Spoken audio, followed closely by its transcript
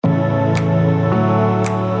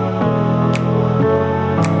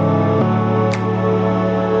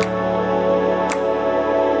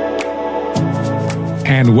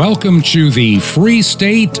and welcome to the free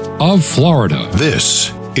state of Florida.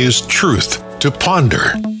 This is Truth to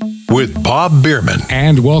Ponder with Bob Bierman.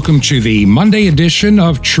 And welcome to the Monday edition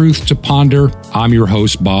of Truth to Ponder. I'm your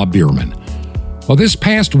host, Bob Bierman. Well, this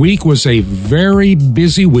past week was a very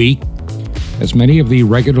busy week. As many of the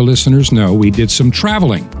regular listeners know, we did some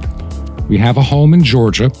traveling. We have a home in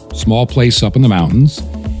Georgia, small place up in the mountains.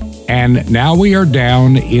 And now we are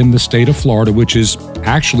down in the state of Florida, which is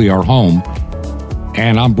actually our home.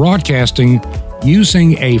 And I'm broadcasting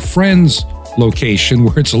using a friend's location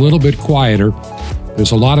where it's a little bit quieter.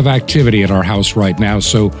 There's a lot of activity at our house right now,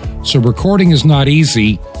 so recording is not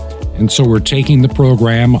easy, and so we're taking the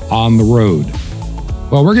program on the road.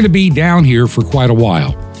 Well, we're going to be down here for quite a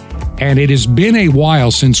while, and it has been a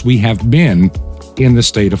while since we have been in the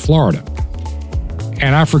state of Florida.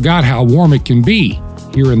 And I forgot how warm it can be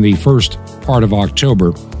here in the first part of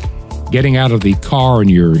October. Getting out of the car and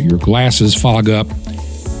your glasses fog up.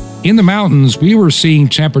 In the mountains, we were seeing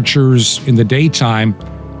temperatures in the daytime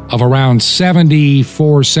of around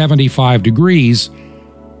 74, 75 degrees.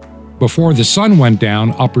 Before the sun went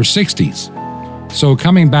down, upper 60s. So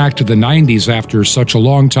coming back to the 90s after such a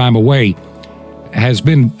long time away has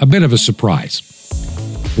been a bit of a surprise.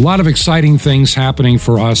 A lot of exciting things happening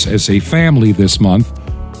for us as a family this month.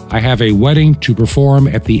 I have a wedding to perform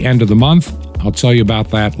at the end of the month. I'll tell you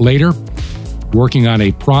about that later. Working on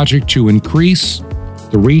a project to increase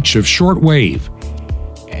the reach of shortwave.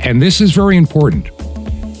 And this is very important.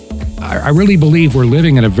 I really believe we're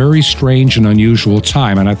living in a very strange and unusual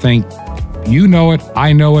time. And I think you know it,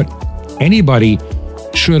 I know it, anybody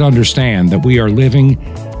should understand that we are living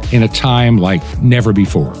in a time like never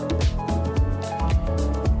before.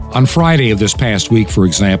 On Friday of this past week, for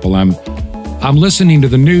example, I'm listening to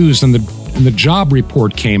the news and the job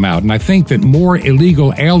report came out, and I think that more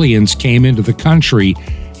illegal aliens came into the country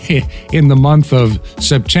in the month of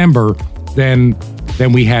September than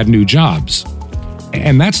we had new jobs.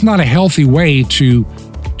 And that's not a healthy way to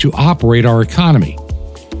operate our economy.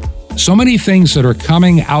 So many things that are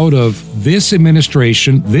coming out of this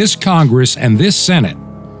administration, this Congress, and this Senate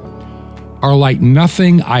are like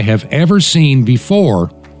nothing I have ever seen before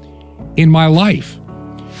in my life.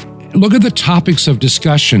 Look at the topics of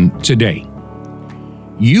discussion today.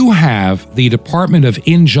 You have the Department of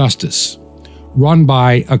Injustice run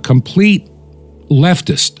by a complete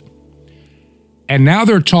leftist. And now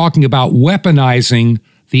they're talking about weaponizing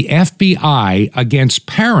the FBI against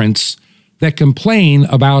parents that complain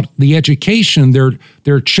about the education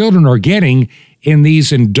their children are getting in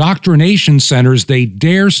these indoctrination centers they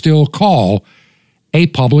dare still call a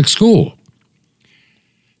public school.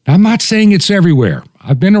 Now, I'm not saying it's everywhere.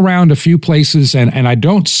 I've been around a few places and I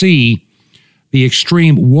don't see the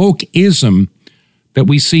extreme wokeism that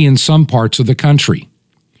we see in some parts of the country.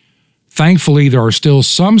 Thankfully, there are still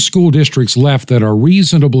some school districts left that are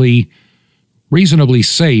reasonably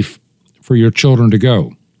safe for your children to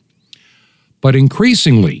go. But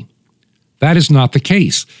increasingly, that is not the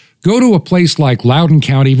case. Go to a place like Loudoun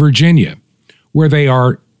County, Virginia, where they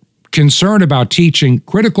are concerned about teaching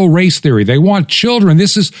critical race theory. They want children.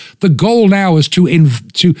 This is the goal now, is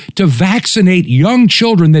to vaccinate young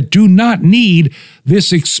children that do not need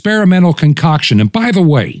this experimental concoction. And by the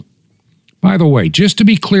way, just to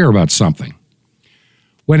be clear about something,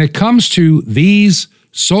 when it comes to these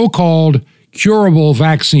so-called curable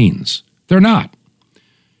vaccines, they're not.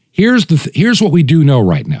 Here's what we do know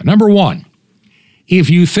right now. Number one, if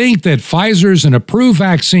you think that Pfizer's an approved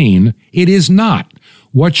vaccine, it is not.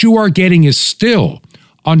 What you are getting is still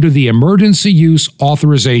under the emergency use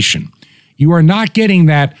authorization. You are not getting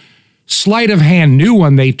that sleight of hand new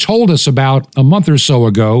one they told us about a month or so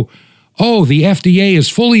ago. Oh, the FDA is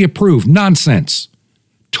fully approved. Nonsense.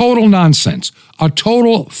 Total nonsense. A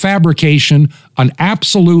total fabrication, an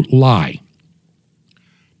absolute lie.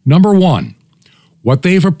 Number one, what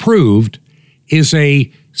they've approved is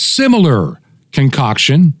a similar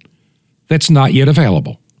concoction that's not yet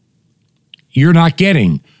available. You're not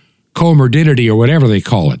getting comorbidity or whatever they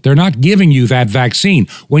call it. They're not giving you that vaccine.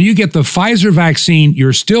 When you get the Pfizer vaccine,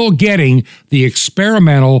 you're still getting the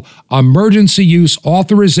experimental emergency use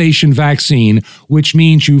authorization vaccine, which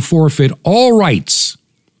means you forfeit all rights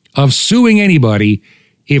of suing anybody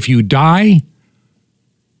if you die,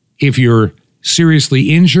 if you're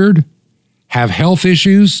seriously injured, have health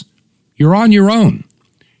issues. You're on your own.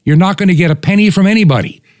 You're not going to get a penny from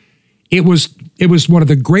anybody. It was one of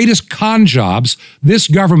the greatest con jobs this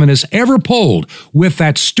government has ever pulled with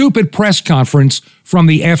that stupid press conference from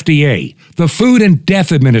the FDA, the Food and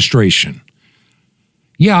Death Administration.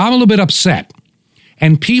 Yeah, I'm a little bit upset.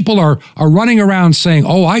 And people are running around saying,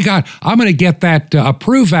 oh, I'm going to get that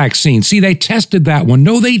approved vaccine. See, they tested that one.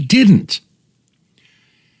 No, they didn't.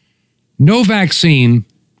 No vaccine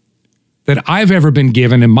that I've ever been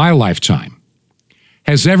given in my lifetime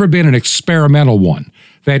has ever been an experimental one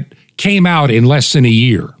that came out in less than a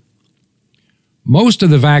year. Most of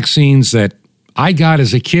the vaccines that I got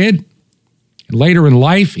as a kid, and later in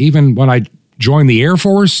life, even when I joined the Air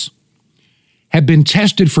Force, have been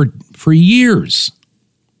tested for years.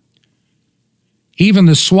 Even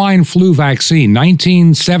the swine flu vaccine,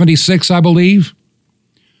 1976, I believe,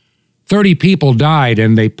 30 people died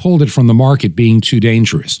and they pulled it from the market being too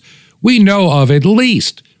dangerous. We know of at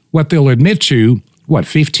least what they'll admit to,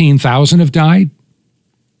 15,000 have died?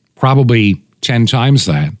 Probably 10 times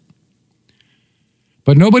that.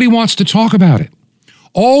 But nobody wants to talk about it.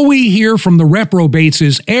 All we hear from the reprobates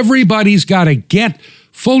is everybody's got to get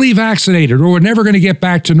fully vaccinated or we're never going to get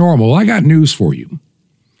back to normal. I got news for you.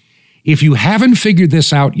 If you haven't figured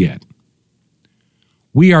this out yet,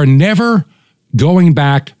 we are never going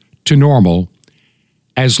back to normal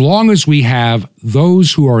as long as we have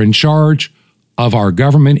those who are in charge of our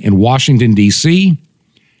government in Washington, D.C.,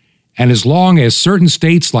 and as long as certain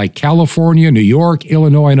states like California, New York,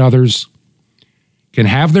 Illinois, and others can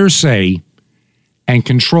have their say and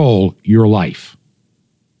control your life.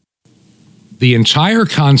 The entire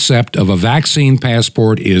concept of a vaccine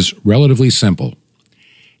passport is relatively simple.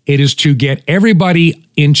 It is to get everybody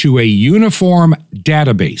into a uniform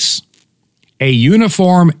database.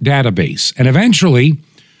 And eventually,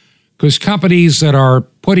 because companies that are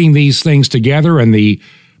putting these things together and the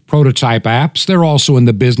prototype apps, they're also in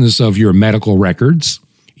the business of your medical records,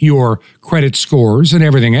 your credit scores, and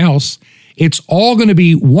everything else. It's all going to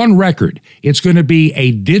be one record. It's going to be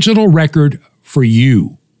a digital record for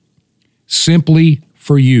you, simply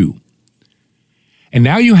for you. And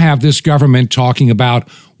now you have this government talking about,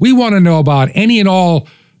 we want to know about any and all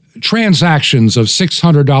transactions of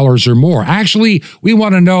 $600 or more. Actually, we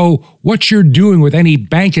want to know what you're doing with any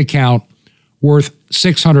bank account worth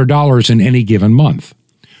 $600 in any given month.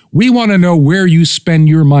 We want to know where you spend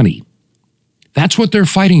your money. That's what they're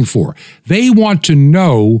fighting for. They want to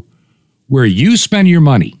know where you spend your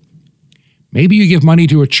money. Maybe you give money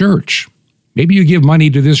to a church. Maybe you give money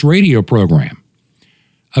to this radio program.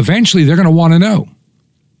 Eventually, they're going to want to know.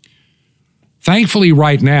 Thankfully,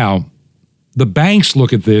 right now, the banks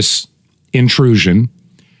look at this intrusion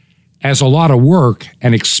as a lot of work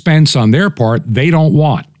and expense on their part they don't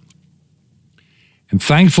want. And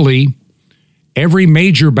thankfully, every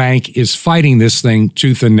major bank is fighting this thing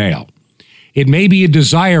tooth and nail. It may be a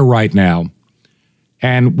desire right now,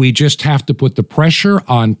 and we just have to put the pressure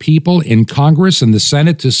on people in Congress and the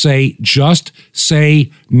Senate to say, just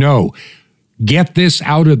say no. Get this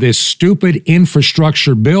out of this stupid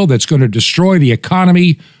infrastructure bill that's going to destroy the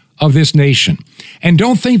economy of this nation. And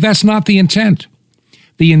don't think that's not the intent.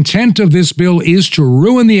 The intent of this bill is to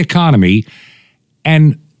ruin the economy,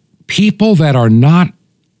 and people that are not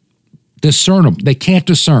discernible, they can't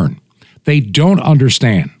discern. They don't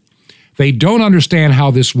understand. They don't understand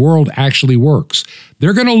how this world actually works.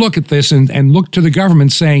 They're going to look at this and look to the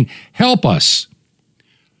government saying, help us.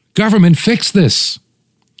 Government, fix this.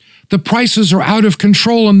 The prices are out of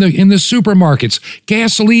control in the supermarkets.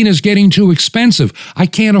 Gasoline is getting too expensive. I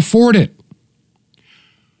can't afford it.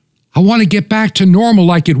 I want to get back to normal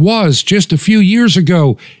like it was just a few years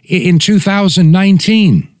ago in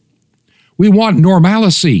 2019. We want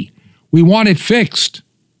normalcy. We want it fixed.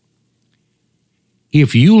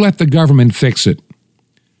 If you let the government fix it,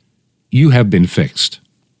 you have been fixed.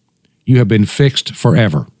 You have been fixed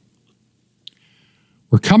forever.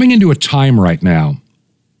 We're coming into a time right now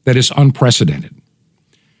that is unprecedented.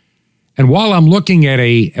 And while I'm looking at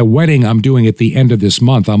a wedding I'm doing at the end of this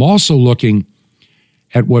month, I'm also looking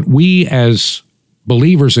at what we as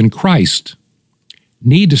believers in Christ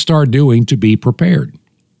need to start doing to be prepared.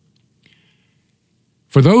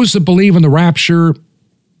 For those that believe in the rapture,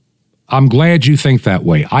 I'm glad you think that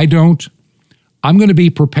way. I don't. I'm going to be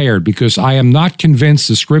prepared because I am not convinced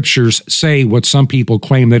the scriptures say what some people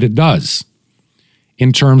claim that it does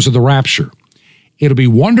in terms of the rapture. It'll be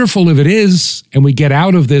wonderful if it is, and we get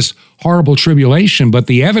out of this horrible tribulation, but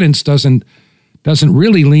the evidence doesn't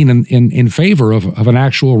really lean in favor of an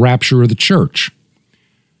actual rapture of the church.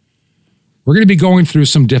 We're going to be going through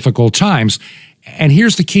some difficult times, and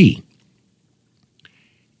here's the key.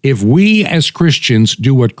 If we as Christians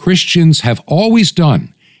do what Christians have always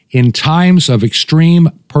done in times of extreme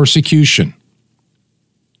persecution,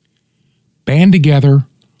 band together,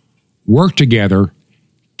 work together,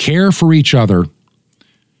 care for each other,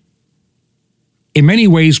 in many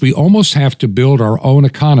ways, we almost have to build our own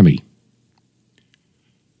economy.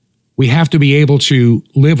 we have to be able to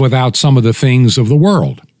live without some of the things of the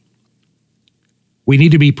world. We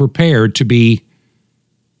need to be prepared to be,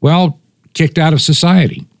 well, kicked out of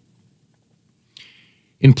society.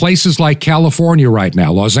 In places like California right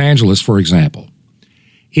now, Los Angeles, for example,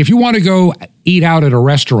 if you want to go eat out at a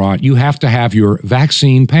restaurant, you have to have your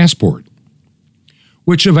vaccine passport,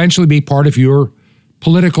 which eventually be part of your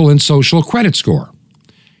political and social credit score.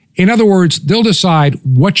 In other words, they'll decide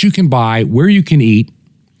what you can buy, where you can eat.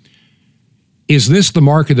 Is this the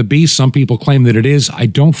mark of the beast? Some people claim that it is. I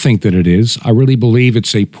don't think that it is. I really believe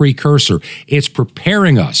it's a precursor. It's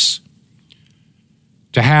preparing us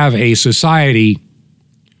to have a society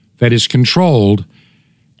that is controlled,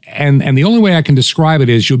 and the only way I can describe it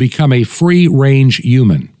is you'll become a free-range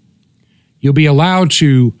human. You'll be allowed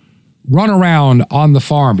to run around on the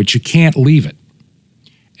farm, but you can't leave it.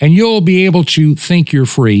 And you'll be able to think you're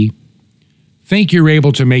free, think you're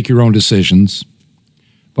able to make your own decisions,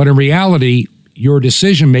 but in reality, your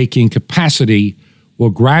decision-making capacity will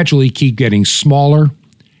gradually keep getting smaller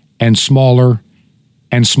and smaller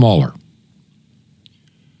and smaller.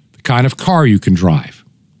 The kind of car you can drive,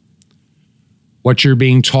 what you're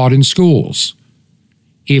being taught in schools.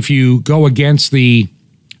 If you go against the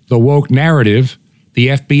woke narrative, the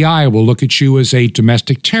FBI will look at you as a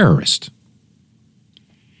domestic terrorist.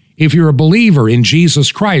 If you're a believer in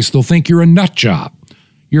Jesus Christ, they'll think you're a nut job.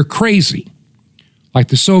 You're crazy, like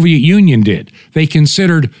the Soviet Union did. They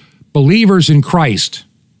considered believers in Christ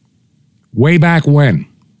way back when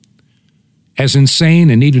as insane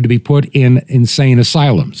and needed to be put in insane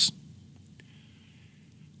asylums.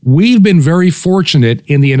 We've been very fortunate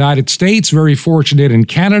in the United States, very fortunate in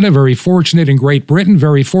Canada, very fortunate in Great Britain,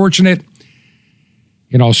 very fortunate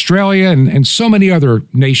in Australia and so many other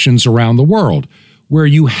nations around the world, where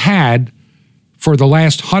you had, for the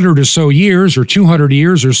last 100 or so years or 200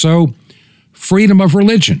 years or so, freedom of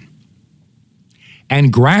religion.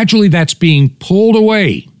 And gradually that's being pulled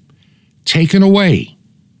away, taken away.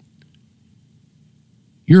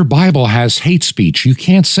 Your Bible has hate speech. You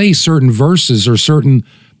can't say certain verses or certain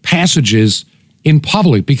passages in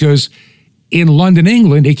public because in London,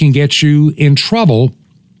 England, it can get you in trouble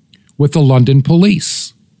with the London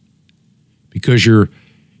police because you're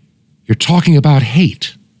talking about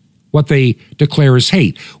hate, what they declare as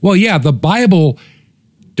hate. Well, yeah, the Bible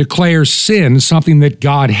declares sin something that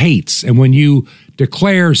God hates. And when you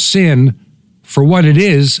declare sin for what it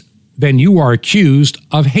is, then you are accused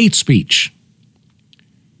of hate speech.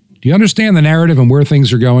 Do you understand the narrative and where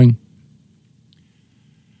things are going?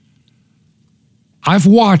 I've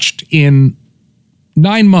watched in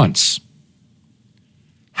 9 months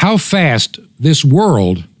how fast this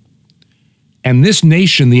world and this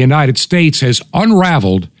nation, the United States, has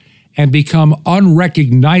unraveled and become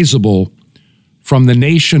unrecognizable from the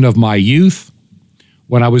nation of my youth,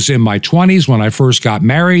 when I was in my 20s, when I first got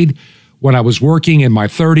married, when I was working in my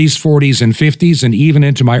 30s, 40s, and 50s, and even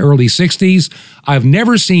into my early 60s. I've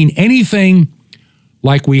never seen anything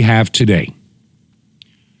like we have today.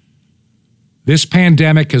 This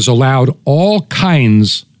pandemic has allowed all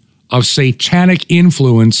kinds of satanic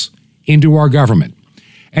influence into our government.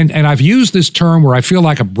 And I've used this term where I feel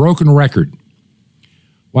like a broken record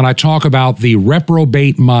when I talk about the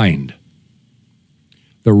reprobate mind.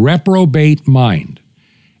 The reprobate mind.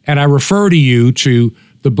 And I refer to you to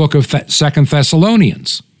the book of 2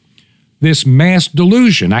 Thessalonians, this mass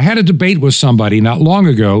delusion. I had a debate with somebody not long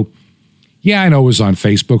ago. Yeah, I know it was on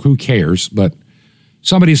Facebook. Who cares? But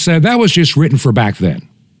somebody said that was just written for back then.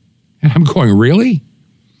 And I'm going, really?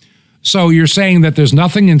 So you're saying that there's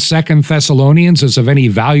nothing in 2 Thessalonians that's of any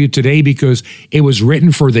value today because it was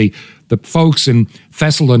written for the folks in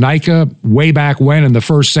Thessalonica way back when in the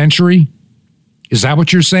first century? Is that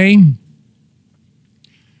what you're saying?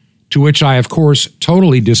 To which I, of course,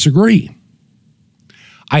 totally disagree.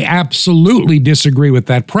 I absolutely disagree with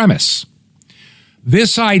that premise.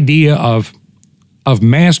 This idea of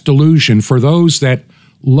mass delusion for those that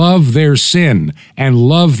love their sin and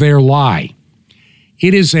love their lie,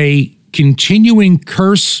 it is a continuing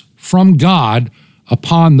curse from God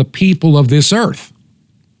upon the people of this earth.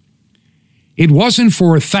 It wasn't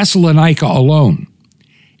for Thessalonica alone.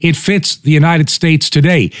 It fits the United States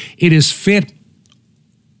today. It is fit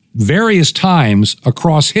various times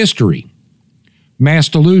across history. Mass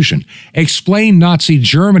delusion. Explain Nazi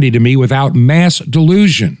Germany to me without mass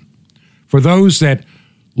delusion for those that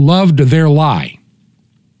loved their lie.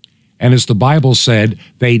 And as the Bible said,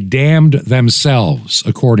 they damned themselves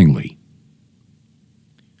accordingly.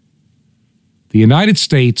 The United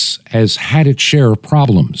States has had its share of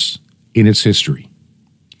problems in its history.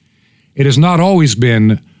 It has not always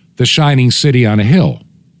been the shining city on a hill.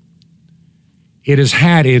 It has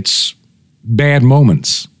had its bad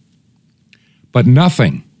moments, but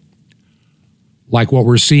nothing like what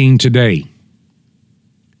we're seeing today.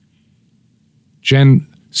 Jen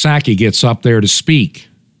Psaki gets up there to speak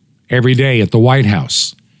every day at the White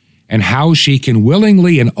House, and how she can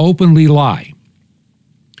willingly and openly lie.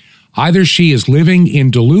 Either she is living in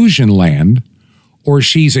delusion land, or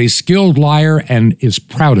she's a skilled liar and is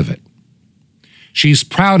proud of it. She's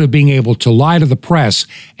proud of being able to lie to the press,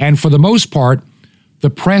 and for the most part, the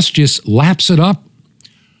press just laps it up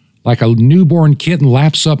like a newborn kitten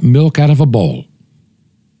laps up milk out of a bowl.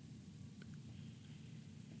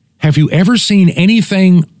 Have you ever seen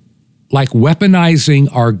anything like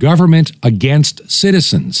weaponizing our government against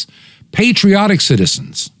citizens, patriotic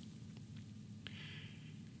citizens?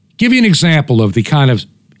 Give you an example of the kind of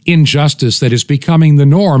injustice that is becoming the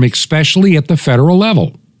norm, especially at the federal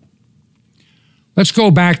level. Let's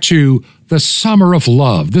go back to the summer of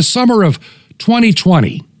love, the summer of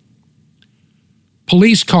 2020.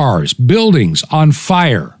 Police cars, buildings on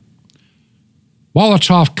fire,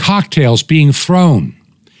 Molotov cocktails being thrown,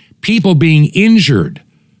 people being injured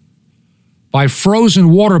by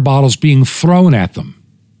frozen water bottles being thrown at them.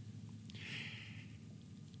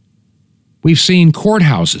 We've seen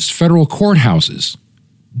courthouses, federal courthouses,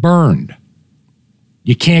 burned.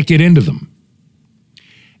 You can't get into them.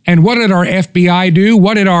 And what did our FBI do?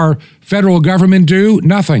 What did our federal government do?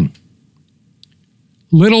 Nothing.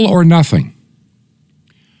 Little or nothing.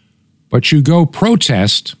 But you go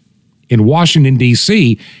protest in Washington,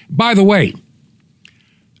 D.C. By the way,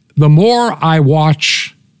 the more I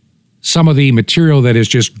watch some of the material that is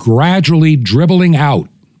just gradually dribbling out,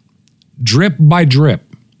 drip by drip,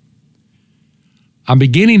 I'm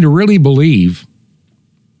beginning to really believe,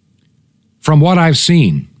 from what I've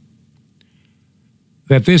seen,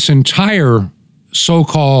 that this entire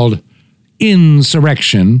so-called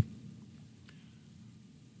insurrection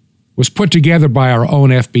was put together by our own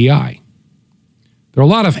FBI. There are a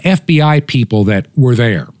lot of FBI people that were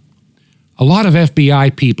there. A lot of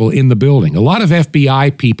FBI people in the building. A lot of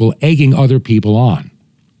FBI people egging other people on.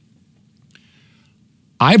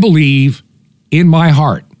 I believe in my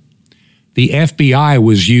heart the FBI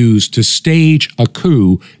was used to stage a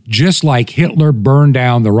coup just like Hitler burned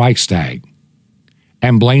down the Reichstag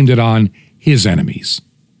and blamed it on his enemies.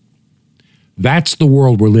 That's the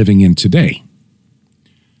world we're living in today.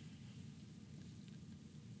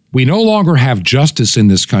 We no longer have justice in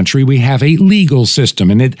this country. We have a legal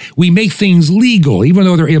system, and we make things legal, even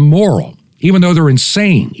though they're immoral, even though they're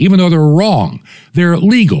insane, even though they're wrong. They're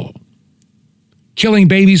legal. Killing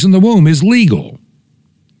babies in the womb is legal.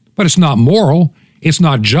 But it's not moral. It's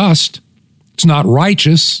not just. It's not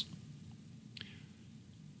righteous.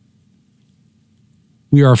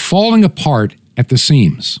 We are falling apart at the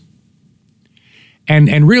seams.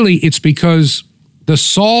 And really, it's because the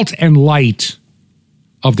salt and light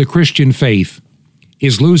of the Christian faith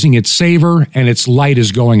is losing its savor and its light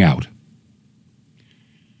is going out.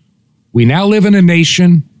 We now live in a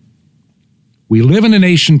nation,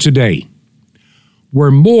 today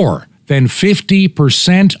where more than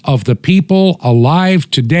 50% of the people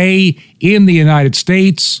alive today in the United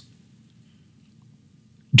States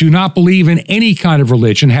do not believe in any kind of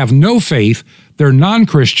religion, have no faith, they're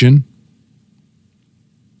non-Christian.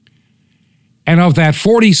 And of that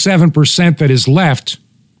 47% that is left,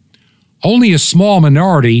 only a small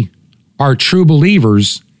minority are true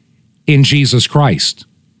believers in Jesus Christ.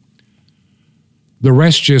 The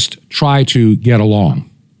rest just try to get along.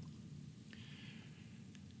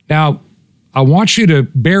 Now, I want you to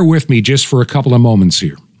bear with me just for a couple of moments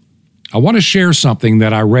here. I want to share something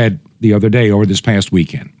that I read the other day over this past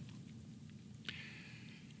weekend.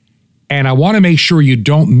 And I want to make sure you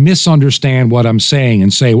don't misunderstand what I'm saying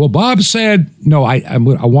and say, well, Bob said, no, I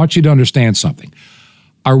want you to understand something.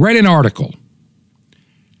 I read an article,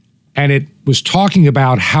 and it was talking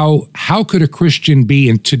about how could a Christian be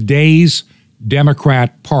in today's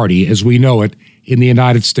Democrat Party as we know it in the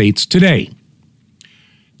United States today.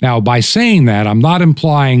 Now, by saying that, I'm not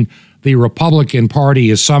implying the Republican Party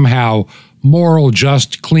is somehow moral,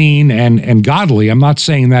 just, clean, and godly. I'm not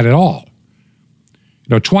saying that at all.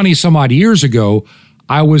 20 some odd years ago,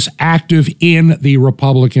 I was active in the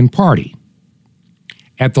Republican Party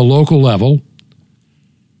at the local level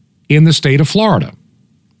in the state of Florida.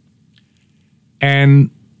 And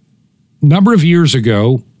a number of years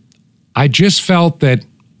ago, I just felt that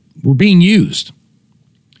we're being used.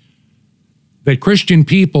 That Christian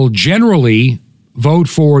people generally vote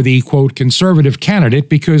for the, quote, conservative candidate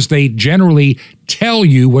because they generally tell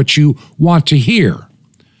you what you want to hear.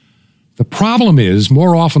 The problem is,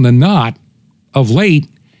 more often than not, of late,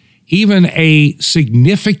 even a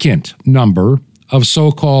significant number of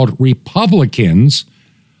so-called Republicans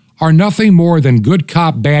are nothing more than good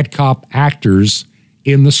cop, bad cop actors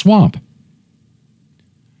in the swamp.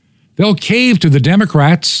 They'll cave to the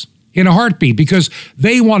Democrats in a heartbeat because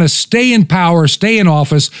they want to stay in power, stay in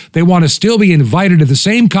office. They want to still be invited to the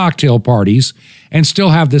same cocktail parties and still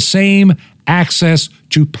have the same access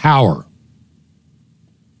to power.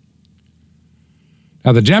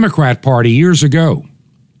 Now, the Democrat Party years ago,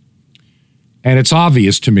 and it's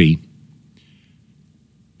obvious to me,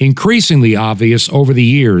 increasingly obvious over the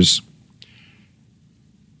years,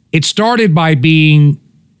 it started by being,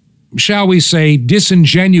 shall we say,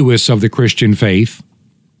 disingenuous of the Christian faith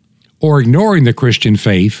or ignoring the Christian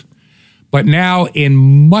faith, but now in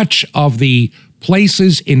much of the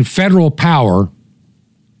places in federal power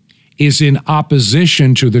is in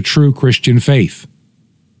opposition to the true Christian faith.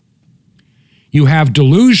 You have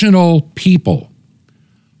delusional people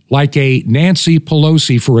like a Nancy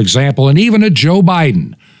Pelosi, for example, and even a Joe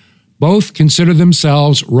Biden. Both consider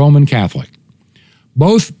themselves Roman Catholic.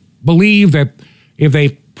 Both believe that if they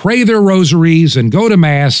pray their rosaries and go to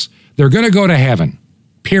Mass, they're going to go to heaven,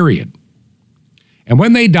 period. And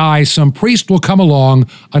when they die, some priest will come along,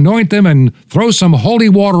 anoint them, and throw some holy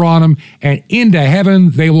water on them, and into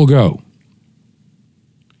heaven they will go.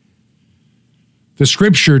 The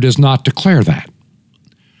Scripture does not declare that.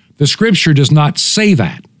 The Scripture does not say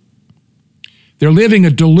that. They're living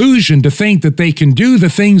a delusion to think that they can do the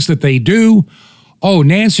things that they do. Oh,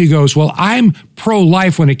 Nancy goes, well, I'm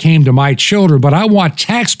pro-life when it came to my children, but I want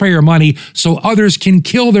taxpayer money so others can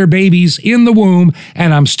kill their babies in the womb,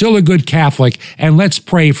 and I'm still a good Catholic, and let's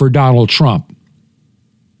pray for Donald Trump.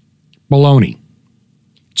 Baloney.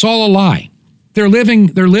 It's all a lie. They're living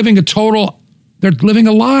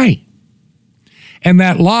a lie. And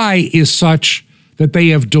that lie is such that they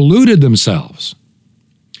have deluded themselves.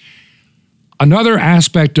 Another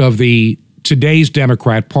aspect of today's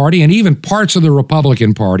Democrat Party and even parts of the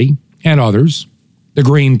Republican Party and others, the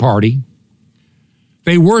Green Party,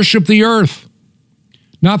 they worship the earth,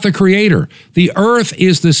 not the Creator. The earth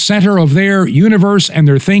is the center of their universe and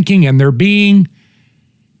their thinking and their being,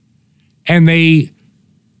 and they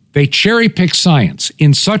cherry-pick science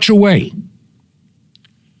in such a way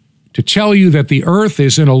to tell you that the earth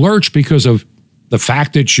is in a lurch because of the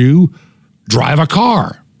fact that you drive a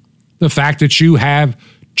car, the fact that you have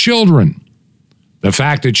children, the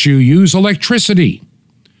fact that you use electricity,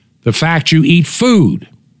 the fact you eat food.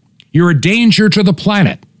 You're a danger to the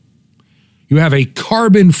planet. You have a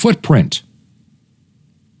carbon footprint.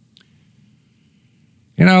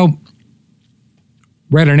 You know,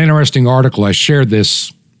 read an interesting article. I shared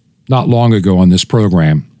this not long ago on this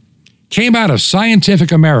program. Came out of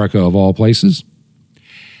Scientific America, of all places.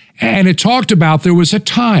 And it talked about there was a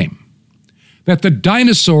time that the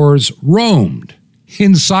dinosaurs roamed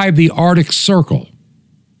inside the Arctic Circle.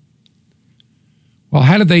 Well,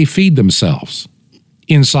 how did they feed themselves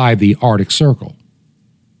inside the Arctic Circle?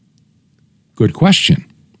 Good question.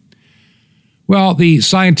 Well, the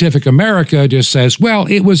Scientific America just says, well,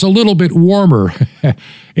 it was a little bit warmer.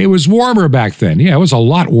 It was warmer back then. Yeah, it was a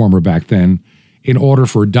lot warmer back then in order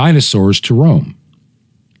for dinosaurs to roam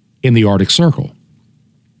in the Arctic Circle.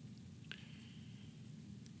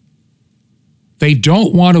 They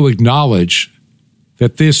don't want to acknowledge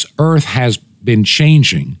that this earth has been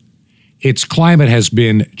changing. Its climate has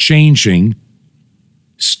been changing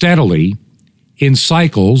steadily in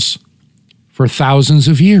cycles for thousands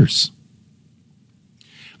of years.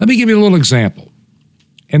 Let me give you a little example.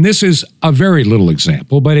 And this is a very little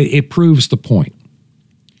example, but it proves the point.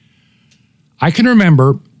 I can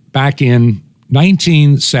remember back in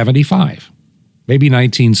 1975, maybe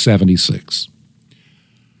 1976.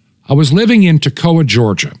 I was living in Toccoa,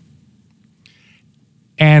 Georgia.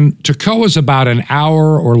 And Toccoa is about an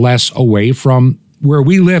hour or less away from where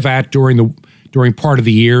we live at during part of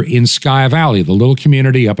the year in Sky Valley, the little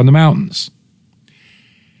community up in the mountains.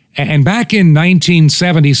 And back in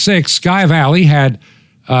 1976, Sky Valley had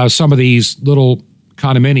some of these little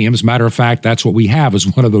condominiums. Matter of fact, that's what we have,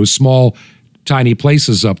 is one of those small, tiny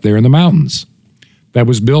places up there in the mountains that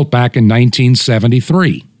was built back in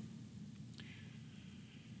 1973.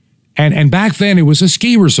 And back then, it was a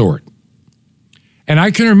ski resort. And I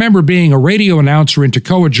can remember being a radio announcer in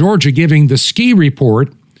Toccoa, Georgia, giving the ski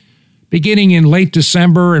report beginning in late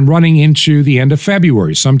December and running into the end of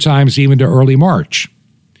February, sometimes even to early March.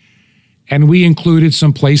 And we included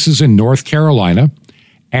some places in North Carolina,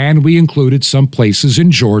 and we included some places in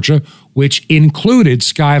Georgia, which included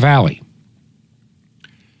Sky Valley.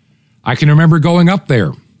 I can remember going up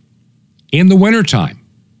there in the wintertime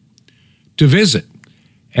to visit.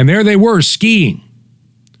 And there they were skiing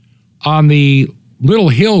on the little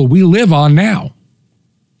hill we live on now,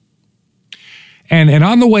 And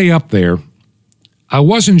on the way up there, I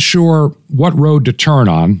wasn't sure what road to turn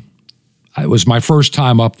on. It was my first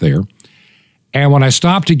time up there. And when I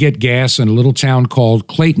stopped to get gas in a little town called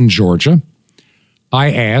Clayton, Georgia,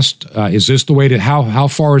 I asked, is this the way to, how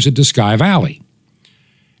far is it to Sky Valley?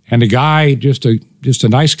 And the guy, just a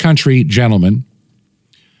nice country gentleman,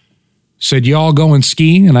 said, you all going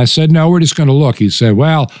skiing? And I said, no, we're just going to look. He said,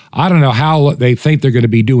 well, I don't know how they think they're going to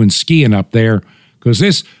be doing skiing up there,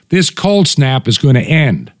 because this cold snap is going to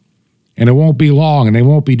end, and it won't be long, and they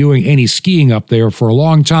won't be doing any skiing up there for a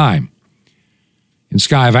long time in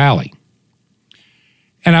Sky Valley.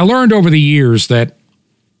 And I learned over the years that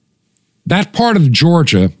part of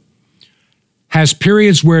Georgia has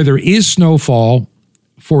periods where there is snowfall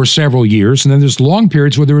for several years, and then there's long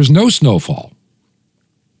periods where there is no snowfall.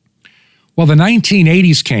 Well, the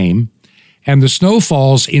 1980s came, and the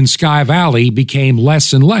snowfalls in Sky Valley became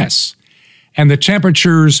less and less, and the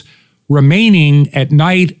temperatures remaining at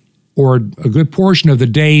night or a good portion of the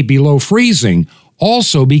day below freezing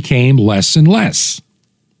also became less and less.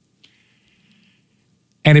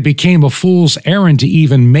 And it became a fool's errand to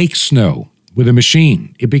even make snow with a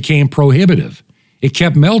machine. It became prohibitive. It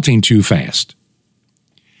kept melting too fast.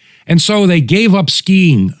 And so they gave up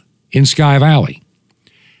skiing in Sky Valley,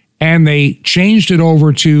 and they changed it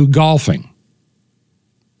over to golfing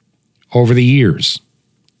over the years.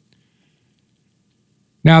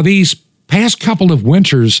 Now, these past couple of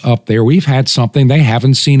winters up there, we've had something they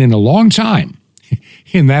haven't seen in a long time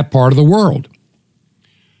in that part of the world.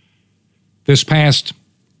 This past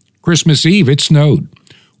Christmas Eve, it snowed.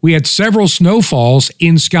 We had several snowfalls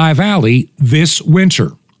in Sky Valley this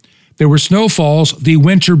winter. There were snowfalls the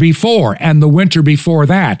winter before and the winter before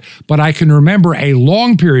that, but I can remember a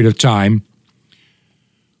long period of time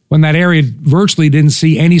when that area virtually didn't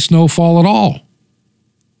see any snowfall at all,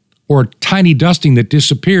 or tiny dusting that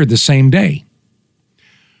disappeared the same day.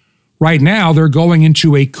 Right now, they're going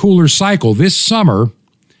into a cooler cycle. This summer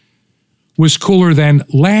was cooler than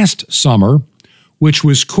last summer, which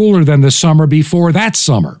was cooler than the summer before that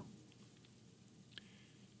summer.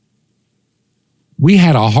 We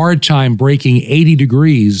had a hard time breaking 80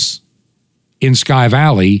 degrees in Sky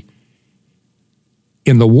Valley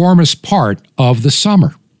in the warmest part of the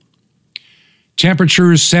summer.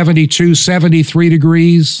 Temperatures 72, 73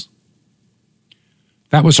 degrees.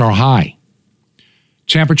 That was our high.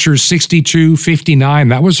 Temperatures 62, 59.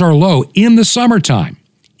 That was our low in the summertime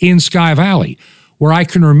in Sky Valley, where I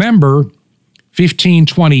can remember 15,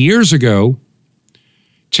 20 years ago,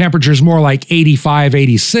 temperatures more like 85,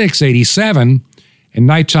 86, 87, and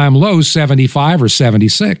nighttime lows 75 or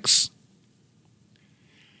 76.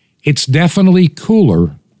 It's definitely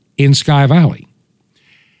cooler in Sky Valley.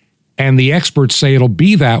 And the experts say it'll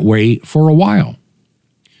be that way for a while.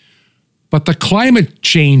 But the climate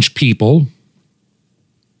change people,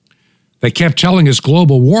 they kept telling us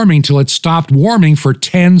global warming till it stopped warming for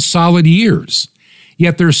 10 solid years.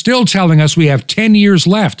 Yet they're still telling us we have 10 years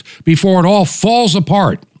left before it all falls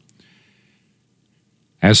apart.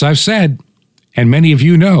 As I've said, and many of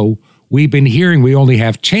you know, we've been hearing we only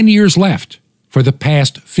have 10 years left for the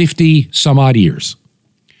past 50 some odd years.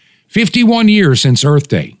 51 years since Earth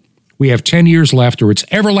Day. We have 10 years left, or it's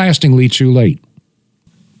everlastingly too late.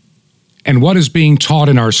 And what is being taught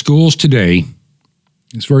in our schools today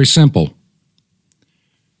is very simple.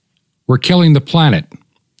 We're killing the planet.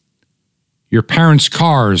 Your parents'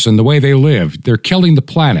 cars and the way they live, they're killing the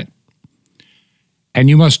planet. And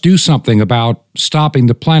you must do something about stopping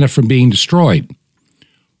the planet from being destroyed,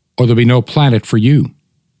 or there'll be no planet for you.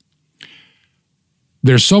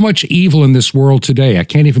 There's so much evil in this world today, I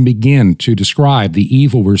can't even begin to describe the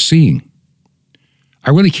evil we're seeing. I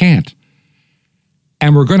really can't.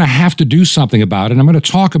 And we're going to have to do something about it, and I'm going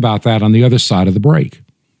to talk about that on the other side of the break.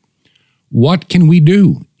 What can we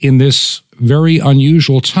do in this very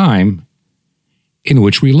unusual time in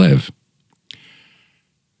which we live?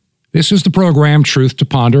 This is the program Truth to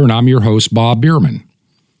Ponder, and I'm your host, Bob Bierman.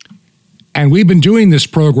 And we've been doing this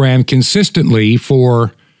program consistently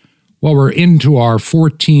for, well, we're into our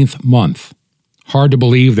 14th month. Hard to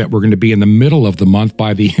believe that we're going to be in the middle of the month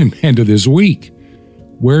by the end of this week.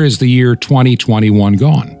 Where is the year 2021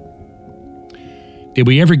 gone? Did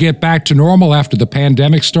we ever get back to normal after the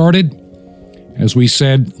pandemic started? As we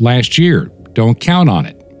said last year, don't count on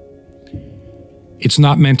it. It's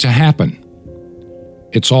not meant to happen.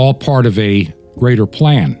 It's all part of a greater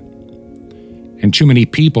plan. And too many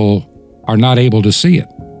people are not able to see it.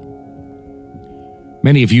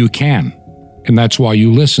 Many of you can, and that's why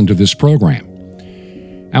you listen to this program.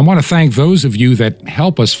 I want to thank those of you that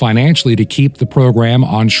help us financially to keep the program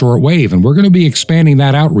on shortwave, and we're going to be expanding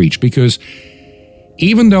that outreach because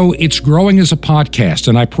even though it's growing as a podcast,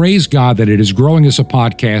 and I praise God that it is growing as a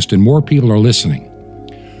podcast and more people are listening,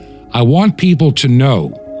 I want people to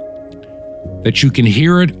know that you can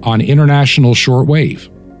hear it on international shortwave.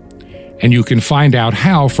 And you can find out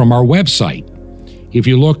how from our website. If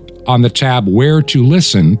you look on the tab Where to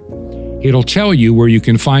Listen, it'll tell you where you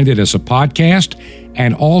can find it as a podcast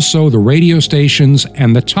and also the radio stations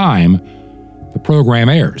and the time the program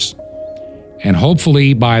airs. And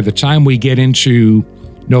hopefully by the time we get into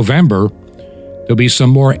November, there'll be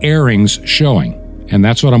some more airings showing. And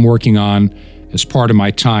that's what I'm working on as part of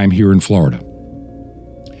my time here in Florida.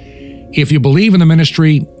 If you believe in the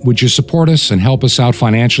ministry, would you support us and help us out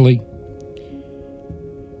financially?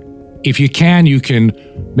 If you can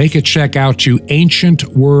make a check out to Ancient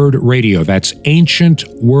Word Radio. That's Ancient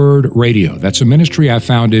Word Radio. That's a ministry I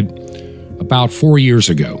founded about 4 years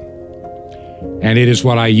ago. And it is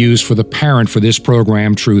what I use for the parent for this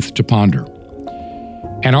program, Truth to Ponder.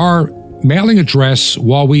 And our mailing address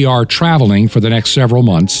while we are traveling for the next several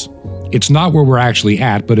months, it's not where we're actually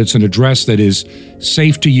at, but it's an address that is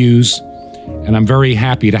safe to use, and I'm very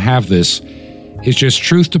happy to have this, is just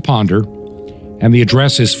Truth to Ponder. And the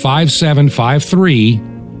address is 5753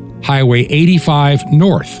 Highway 85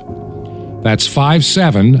 North. That's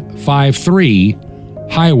 5753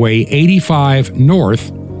 Highway 85 North.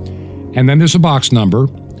 And then there's a box number,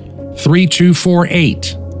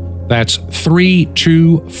 3248. That's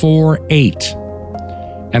 3248.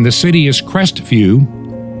 And the city is Crestview.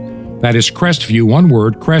 That is Crestview, one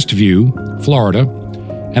word, Crestview, Florida.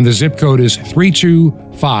 And the zip code is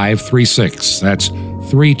 32536. That's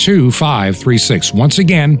 32536. Once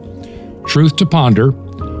again, Truth to Ponder,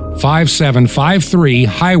 5753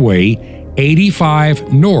 Highway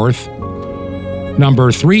 85 North,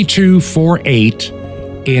 number 3248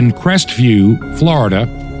 in Crestview, Florida,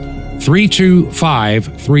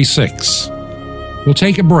 32536. We'll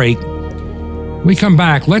take a break. When we come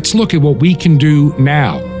back, let's look at what we can do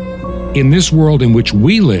now in this world in which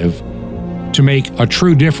we live to make a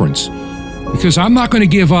true difference. Because I'm not going to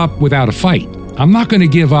give up without a fight. I'm not going to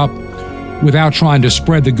give up without trying to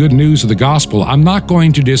spread the good news of the gospel. I'm not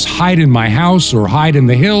going to just hide in my house or hide in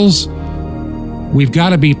the hills. We've got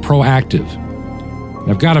to be proactive.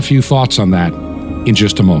 I've got a few thoughts on that in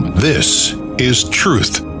just a moment. This is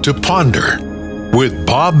Truth to Ponder with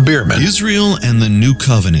Bob Bierman. Israel and the New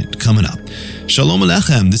Covenant coming up. Shalom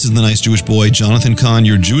Aleichem. This is the nice Jewish boy, Jonathan Kahn,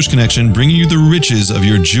 your Jewish connection, bringing you the riches of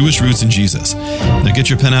your Jewish roots in Jesus. Now get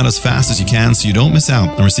your pen out as fast as you can so you don't miss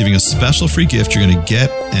out on receiving a special free gift you're going to get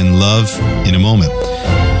and love in a moment.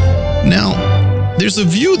 Now, there's a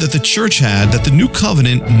view that the church had that the New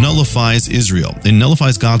Covenant nullifies Israel. It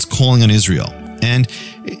nullifies God's calling on Israel. And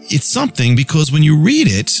it's something because when you read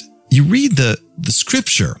it, you read the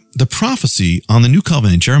scripture, the prophecy on the new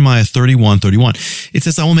covenant, Jeremiah 31:31. It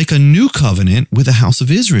says, I will make a new covenant with the house of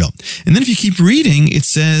Israel. And then if you keep reading, it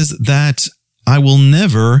says that I will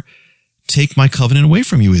never take my covenant away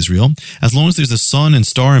from you, Israel. As long as there's a sun and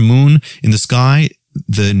star and moon in the sky,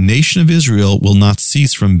 the nation of Israel will not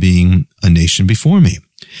cease from being a nation before me.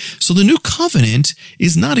 So the new covenant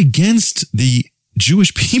is not against the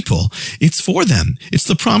Jewish people. It's for them. It's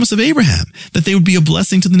the promise of Abraham that they would be a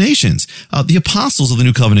blessing to the nations. The apostles of the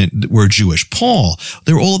new covenant were Jewish. Paul,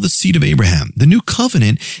 they're all of the seed of Abraham. The new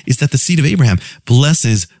covenant is that the seed of Abraham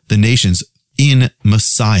blesses the nations in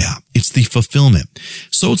Messiah. It's the fulfillment.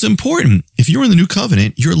 So it's important. If you're in the new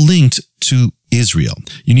covenant, you're linked to Israel.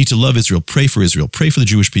 You need to love Israel, pray for Israel, pray for the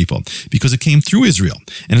Jewish people, because it came through Israel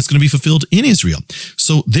and it's going to be fulfilled in Israel.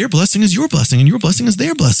 So their blessing is your blessing and your blessing is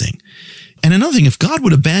their blessing. And another thing, if God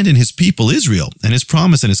would abandon his people, Israel, and his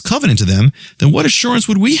promise and his covenant to them, then what assurance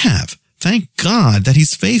would we have? Thank God that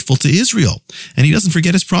he's faithful to Israel and he doesn't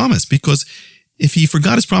forget his promise, because if he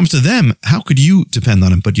forgot his promise to them, how could you depend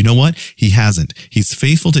on him? But you know what? He hasn't. He's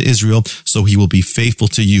faithful to Israel, so he will be faithful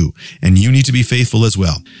to you. And you need to be faithful as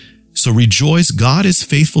well. So rejoice. God is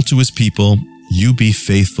faithful to his people. You be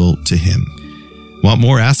faithful to him. Want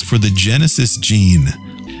more? Ask for the Genesis gene.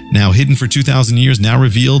 Now hidden for 2,000 years, now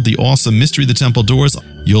revealed, the awesome mystery of the temple doors.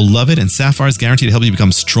 You'll love it, and Sapphire is guaranteed to help you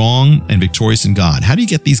become strong and victorious in God. How do you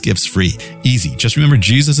get these gifts free? Easy. Just remember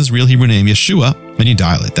Jesus' real Hebrew name, Yeshua, and you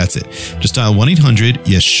dial it. That's it. Just dial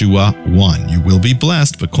 1-800-YESHUA-1. You will be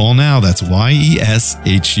blessed, but call now. That's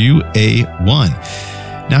YESHUA-1.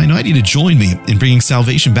 Now, I invite you to join me in bringing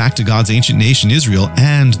salvation back to God's ancient nation, Israel,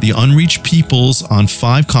 and the unreached peoples on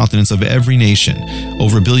 5 continents of every nation,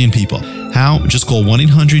 over 1 billion people. How? Just call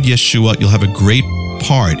 1-800-YESHUA. You'll have a great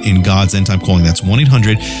part in God's end time calling. That's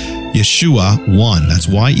 1-800-YESHUA-1. That's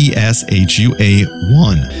YESHUA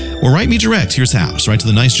 1. Or write me direct. Here's how. Just write to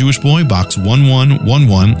the Nice Jewish Boy, Box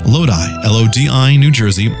 1111, Lodi, Lodi, New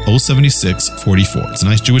Jersey, 07644. It's a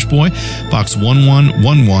Nice Jewish Boy, Box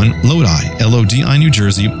 1111, Lodi, Lodi, New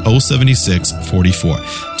Jersey, 07644.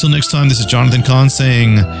 Till next time, this is Jonathan Kahn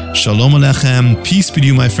saying, Shalom Aleichem, peace be to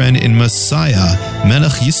you, my friend, in Messiah,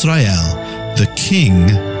 Melech Yisrael, the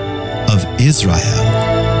King of Israel.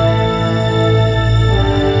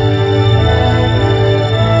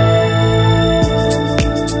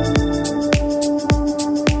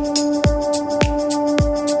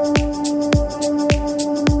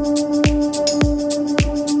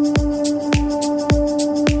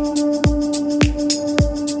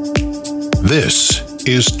 This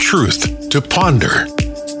is Truth to Ponder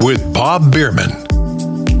with Bob Bierman.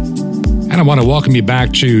 And I want to welcome you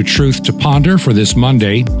back to Truth to Ponder for this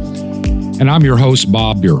Monday. And I'm your host,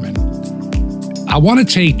 Bob Bierman. I want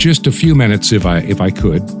to take just a few minutes, if I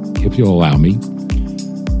could, if you'll allow me,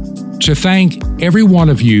 to thank every one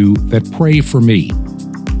of you that pray for me.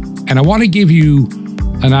 And I want to give you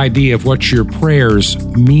an idea of what your prayers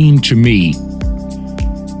mean to me,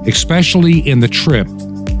 especially in the trip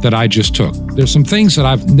that I just took. There's some things that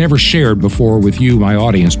I've never shared before with you, my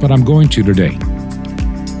audience, but I'm going to today.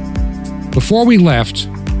 Before we left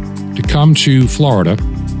to come to Florida,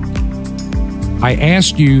 I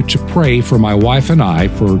asked you to pray for my wife and I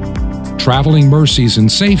for traveling mercies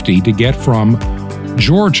and safety to get from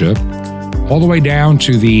Georgia all the way down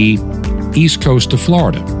to the east coast of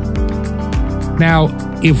Florida. Now,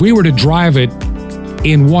 if we were to drive it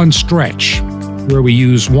in one stretch, where we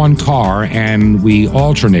use one car and we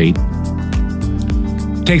alternate,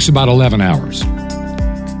 it takes about 11 hours.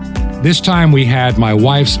 This time we had my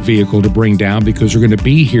wife's vehicle to bring down because we're going to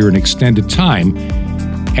be here an extended time,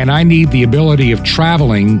 and I need the ability of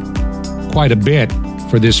traveling quite a bit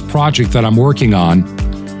for this project that I'm working on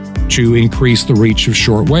to increase the reach of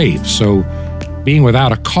shortwave. So being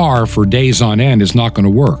without a car for days on end is not going to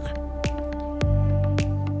work.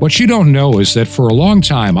 What you don't know is that for a long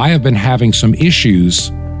time, I have been having some issues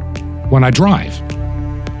when I drive.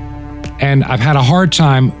 And I've had a hard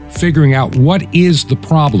time figuring out what is the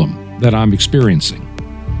problem that I'm experiencing.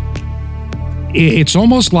 It's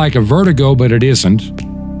almost like a vertigo, but it isn't.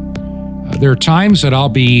 There are times that I'll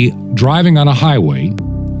be driving on a highway,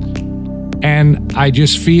 and I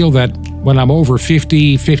just feel that when I'm over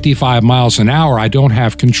 50, 55 miles an hour, I don't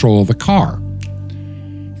have control of the car.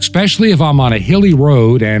 Especially if I'm on a hilly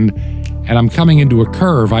road and I'm coming into a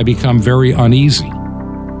curve, I become very uneasy.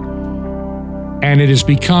 And it has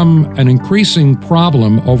become an increasing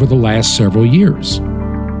problem over the last several years.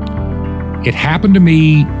 It happened to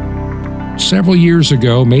me several years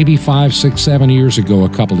ago, maybe 5, 6, 7 years ago, a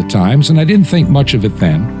couple of times, and I didn't think much of it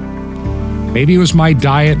then. Maybe it was my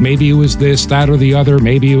diet, maybe it was this, that, or the other,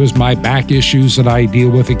 maybe it was my back issues that I deal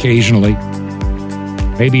with occasionally.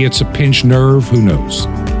 Maybe it's a pinched nerve, who knows?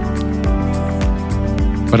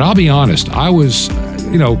 But I'll be honest, it was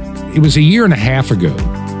a year and a half ago,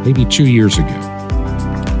 maybe 2 years ago.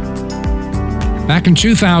 Back in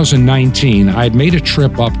 2019, I had made a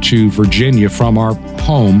trip up to Virginia from our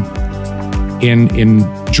home in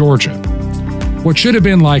Georgia. What should have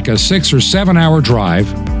been like a 6 or 7 hour drive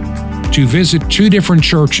to visit 2 different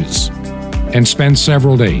churches and spend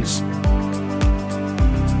several days.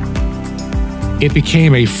 It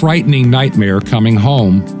became a frightening nightmare coming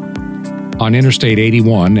home on Interstate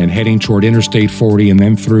 81 and heading toward Interstate 40 and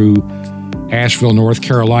then through Asheville, North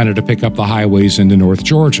Carolina to pick up the highways into North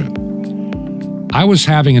Georgia. I was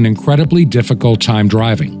having an incredibly difficult time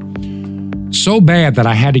driving. So bad that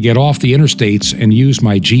I had to get off the interstates and use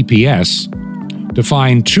my GPS to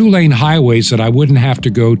find 2-lane highways that I wouldn't have to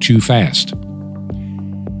go too fast.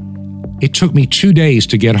 It took me 2 days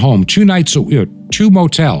to get home, 2 nights, 2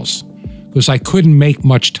 motels, because I couldn't make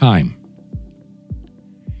much time.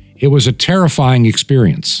 It was a terrifying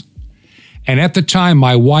experience. And at the time,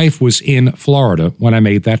 my wife was in Florida when I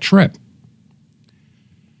made that trip.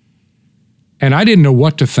 And I didn't know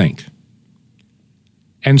what to think.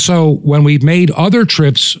 And so when we made other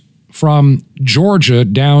trips from Georgia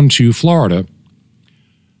down to Florida,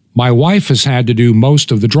 my wife has had to do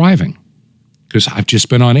most of the driving because I've just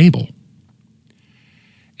been unable.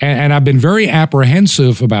 And I've been very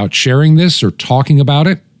apprehensive about sharing this or talking about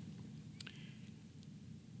it.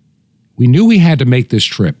 We knew we had to make this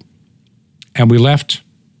trip, and we left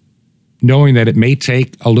knowing that it may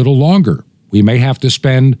take a little longer. We may have to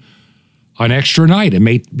spend an extra night. It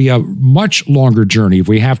may be a much longer journey if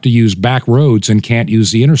we have to use back roads and can't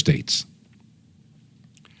use the interstates.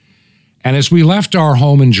 And as we left our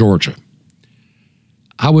home in Georgia,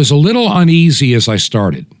 I was a little uneasy as I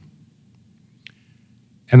started.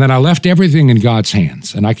 And then I left everything in God's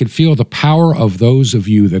hands, and I could feel the power of those of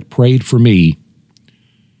you that prayed for me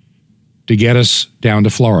to get us down to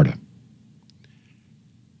Florida.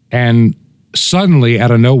 And suddenly,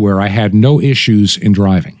 out of nowhere, I had no issues in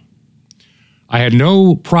driving. I had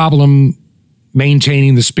no problem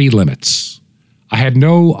maintaining the speed limits. I had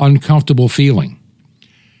no uncomfortable feeling.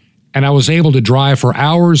 And I was able to drive for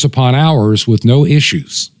hours upon hours with no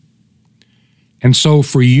issues. And so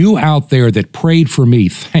for you out there that prayed for me,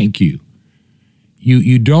 thank you.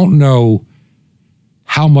 You don't know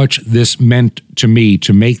how much this meant to me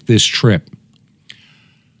to make this trip.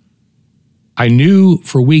 I knew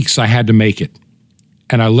for weeks I had to make it,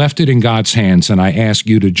 and I left it in God's hands, and I asked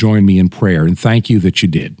you to join me in prayer, and thank you that you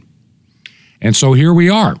did. And so here we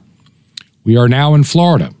are. We are now in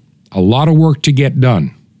Florida. A lot of work to get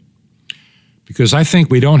done, because I think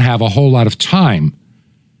we don't have a whole lot of time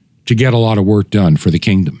to get a lot of work done for the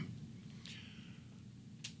kingdom.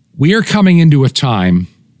 We are coming into a time,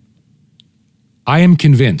 I am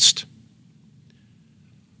convinced,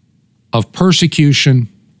 of persecution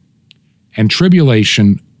and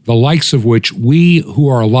tribulation, the likes of which we who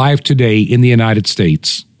are alive today in the United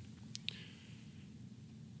States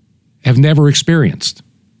have never experienced.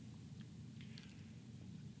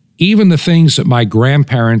 Even the things that my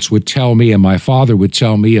grandparents would tell me and my father would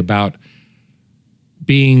tell me about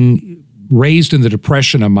being raised in the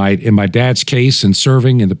Depression in my dad's case and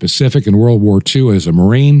serving in the Pacific in World War II as a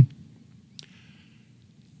Marine.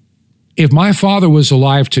 If my father was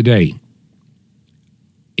alive today,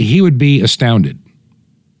 he would be astounded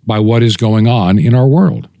by what is going on in our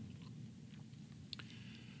world.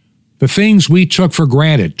 The things we took for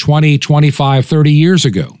granted 20, 25, 30 years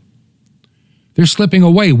ago, they're slipping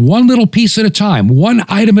away one little piece at a time, one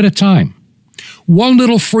item at a time. One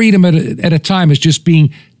little freedom at a time is just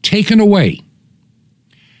being taken away.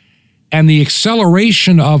 And the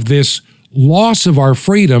acceleration of this loss of our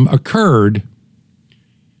freedom occurred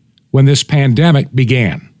when this pandemic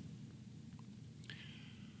began.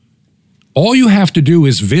 All you have to do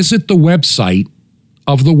is visit the website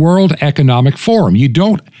of the World Economic Forum. You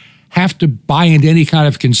don't have to buy into any kind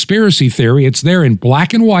of conspiracy theory. It's there in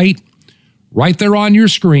black and white, right there on your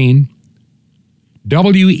screen.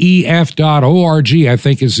 WEF.org, I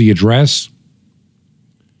think, is the address.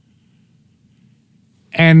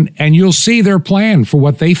 And you'll see their plan for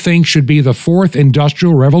what they think should be the fourth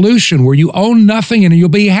industrial revolution, where you own nothing and you'll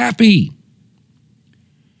be happy.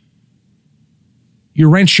 You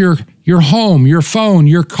rent your home, your phone,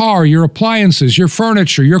 your car, your appliances, your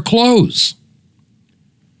furniture, your clothes.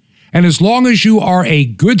 And as long as you are a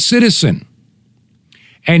good citizen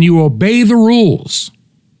and you obey the rules,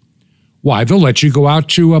 why, they'll let you go out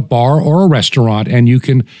to a bar or a restaurant and you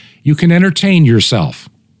can entertain yourself.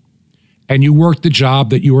 And you work the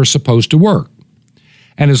job that you are supposed to work.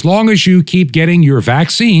 And as long as you keep getting your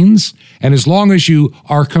vaccines, and as long as you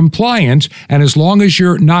are compliant, and as long as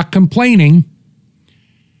you're not complaining,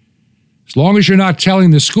 as long as you're not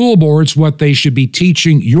telling the school boards what they should be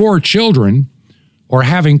teaching your children or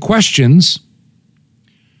having questions,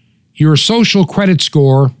 your social credit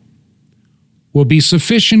score will be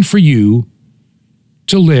sufficient for you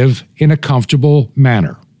to live in a comfortable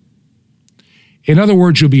manner. In other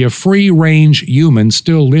words, you'll be a free-range human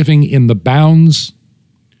still living in the bounds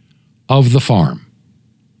of the farm.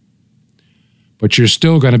 But you're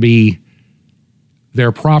still going to be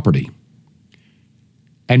their property.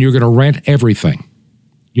 And you're going to rent everything.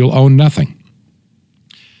 You'll own nothing.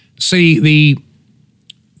 See,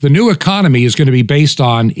 the new economy is going to be based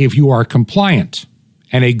on if you are compliant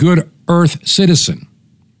and a good earth citizen.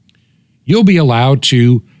 You'll be allowed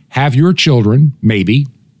to have your children, maybe,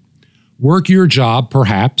 work your job,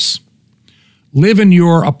 perhaps, live in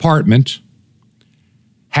your apartment,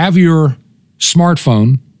 have your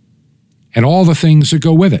smartphone, and all the things that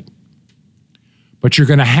go with it. But you're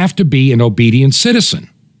going to have to be an obedient citizen.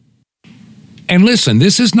 And listen,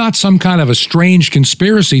 this is not some kind of a strange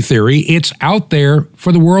conspiracy theory. It's out there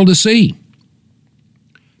for the world to see.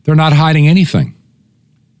 They're not hiding anything.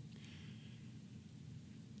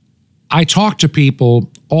 I talk to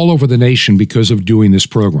people all over the nation because of doing this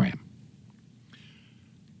program.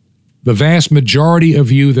 The vast majority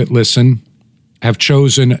of you that listen have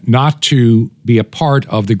chosen not to be a part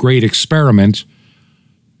of the great experiment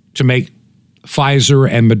to make Pfizer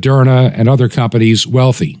and Moderna and other companies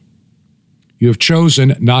wealthy. You have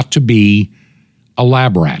chosen not to be a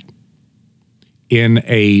lab rat in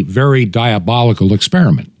a very diabolical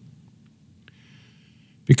experiment.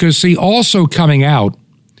 Because, see, also coming out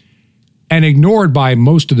and ignored by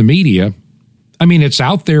most of the media, I mean, it's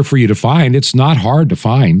out there for you to find. It's not hard to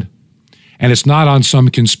find. And it's not on some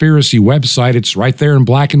conspiracy website. It's right there in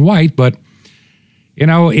black and white. But, you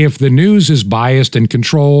know, if the news is biased and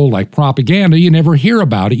controlled like propaganda, you never hear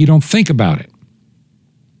about it. You don't think about it.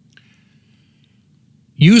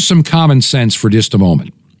 Use some common sense for just a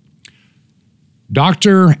moment.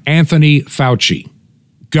 Dr. Anthony Fauci,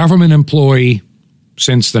 government employee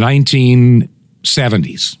since the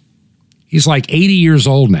 1970s. He's like 80 years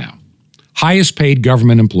old now. Highest paid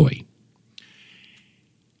government employee.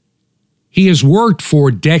 He has worked for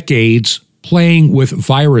decades playing with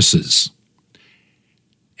viruses,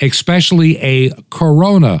 especially a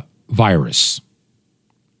coronavirus.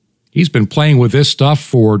 He's been playing with this stuff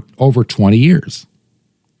for over 20 years.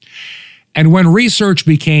 And when research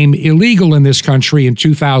became illegal in this country in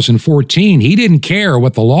 2014, he didn't care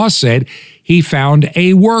what the law said. He found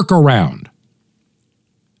a workaround.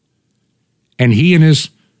 And he and his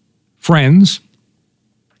friends,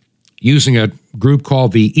 using a group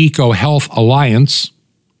called the EcoHealth Alliance,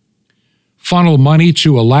 funneled money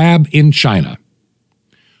to a lab in China,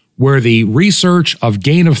 where the research of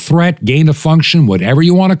gain of threat, gain of function, whatever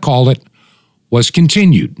you want to call it, was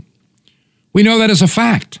continued. We know that as a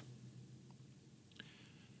fact.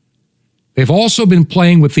 They've also been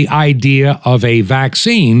playing with the idea of a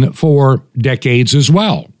vaccine for decades as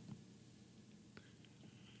well.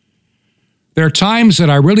 There are times that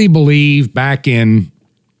I really believe back in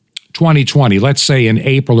 2020, let's say in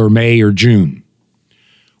April or May or June,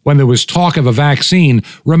 when there was talk of a vaccine,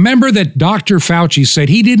 remember that Dr. Fauci said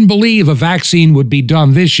he didn't believe a vaccine would be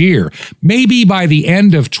done this year. Maybe by the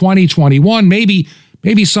end of 2021, maybe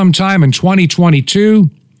sometime in 2022,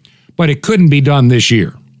 but it couldn't be done this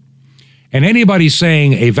year. And anybody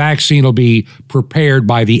saying a vaccine will be prepared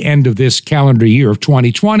by the end of this calendar year of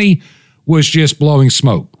 2020 was just blowing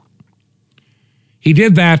smoke. He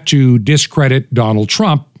did that to discredit Donald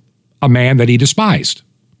Trump, a man that he despised.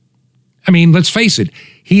 I mean, let's face it,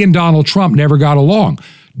 he and Donald Trump never got along.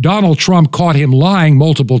 Donald Trump caught him lying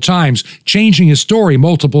multiple times, changing his story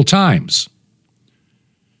multiple times.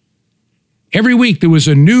 Every week there was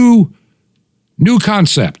a new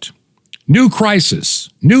concept, new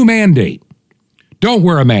crisis, new mandate. Don't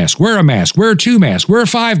wear a mask, wear 2 masks, wear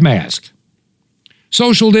 5 masks.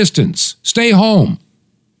 Social distance, stay home.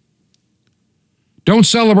 Don't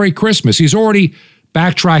celebrate Christmas. He's already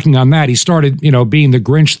backtracking on that. He started, being the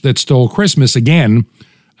Grinch that stole Christmas again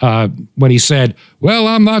when he said, well,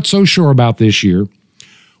 I'm not so sure about this year.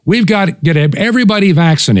 We've got to get everybody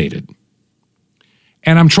vaccinated.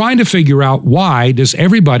 And I'm trying to figure out, why does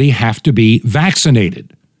everybody have to be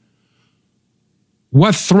vaccinated?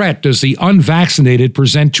 What threat does the unvaccinated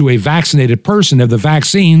present to a vaccinated person if the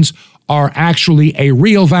vaccines are actually a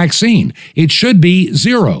real vaccine? It should be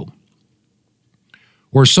zero,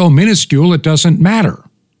 or so minuscule it doesn't matter.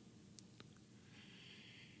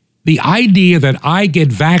 The idea that I get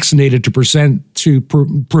vaccinated to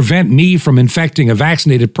prevent me from infecting a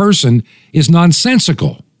vaccinated person is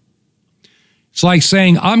nonsensical. It's like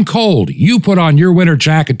saying, I'm cold, you put on your winter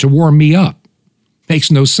jacket to warm me up.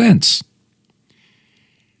 Makes no sense.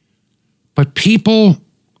 But people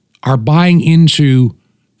are buying into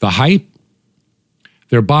the hype.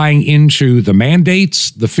 They're buying into the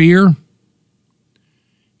mandates, the fear.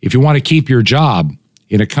 If you want to keep your job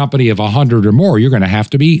in a company of 100 or more, you're going to have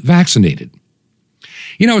to be vaccinated.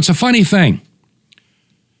 It's a funny thing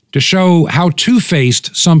to show how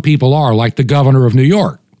two-faced some people are, like the governor of New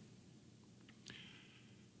York.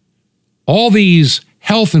 All these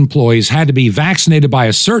health employees had to be vaccinated by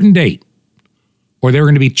a certain date, or they were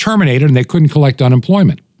going to be terminated and they couldn't collect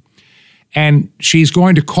unemployment. And she's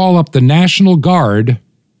going to call up the National Guard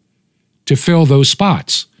to fill those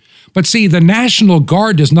spots. But see, the National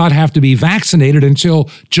Guard does not have to be vaccinated until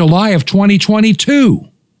July of 2022.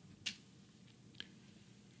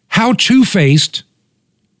 How two-faced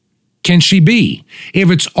can she be? If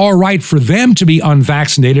it's all right for them to be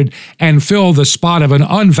unvaccinated and fill the spot of an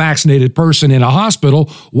unvaccinated person in a hospital,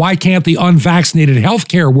 why can't the unvaccinated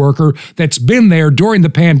healthcare worker that's been there during the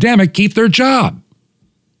pandemic keep their job?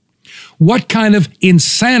 What kind of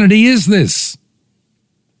insanity is this?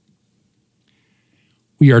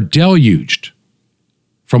 We are deluged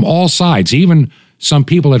from all sides. Even some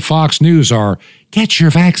people at Fox News are, get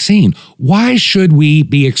your vaccine. Why should we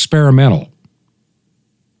be experimental?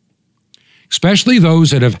 Especially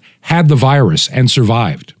those that have had the virus and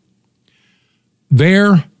survived.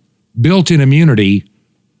 Their built-in immunity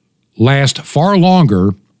lasts far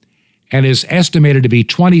longer and is estimated to be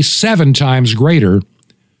 27 times greater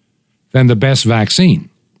than the best vaccine.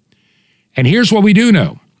 And here's what we do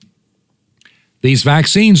know. These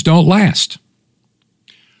vaccines don't last.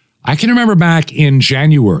 I can remember back in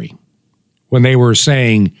January when they were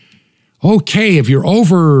saying, okay, if you're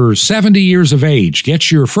over 70 years of age,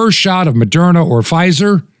 get your first shot of Moderna or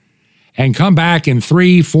Pfizer and come back in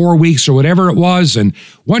 3-4 weeks or whatever it was. And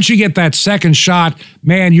once you get that second shot,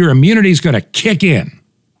 man, your immunity is going to kick in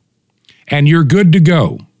and you're good to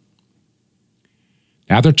go.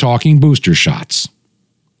 Now they're talking booster shots.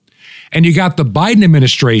 And you got the Biden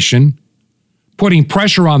administration putting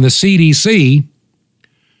pressure on the CDC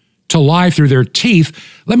to lie through their teeth.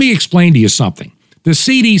 Let me explain to you something. The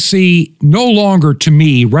CDC no longer, to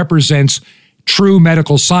me, represents true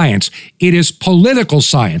medical science. It is political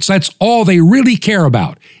science. That's all they really care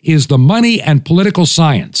about, is the money and political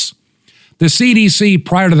science. The CDC,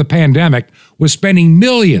 prior to the pandemic, was spending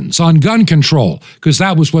millions on gun control because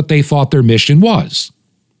that was what they thought their mission was.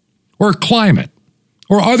 Or climate,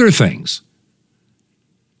 or other things.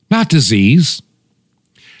 Not disease.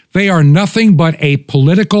 They are nothing but a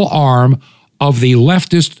political arm of the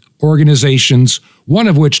leftist organizations, one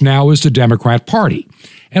of which now is the Democrat Party.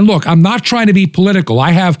 And look, I'm not trying to be political.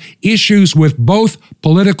 I have issues with both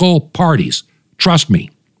political parties. Trust me.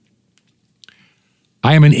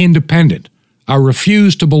 I am an independent. I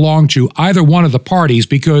refuse to belong to either one of the parties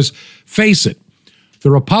because, face it,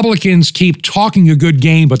 the Republicans keep talking a good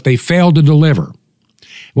game, but they fail to deliver.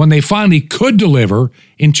 When they finally could deliver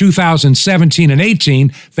in 2017 and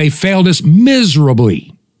 18, they failed us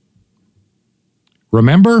miserably.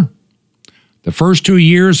 Remember? The first 2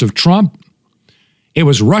 years of Trump, it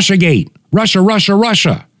was Russiagate. Russia, Russia,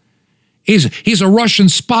 Russia. He's a Russian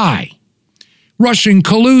spy. Russian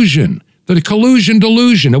collusion. The collusion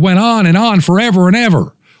delusion. It went on and on forever and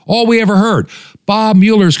ever. All we ever heard. Bob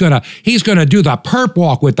Mueller's he's gonna do the perp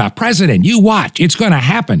walk with the president. You watch. It's gonna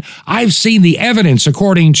happen. I've seen the evidence,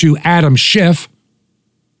 according to Adam Schiff,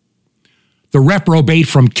 the reprobate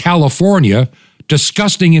from California,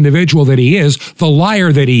 disgusting individual that he is, the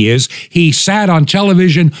liar that he is. He sat on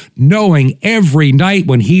television knowing every night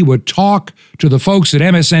when he would talk to the folks at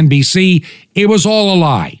MSNBC, it was all a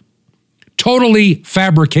lie. Totally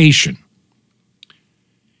fabrication.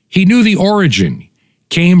 He knew the origin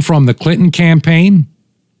came from the Clinton campaign,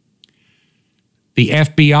 the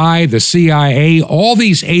FBI, the CIA, all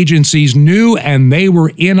these agencies knew and they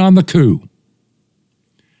were in on the coup.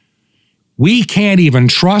 We can't even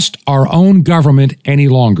trust our own government any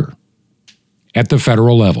longer at the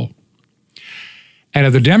federal level. And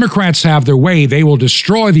if the Democrats have their way, they will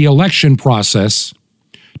destroy the election process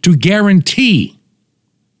to guarantee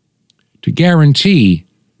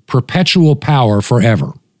perpetual power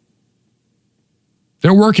forever.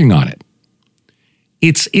 They're working on it.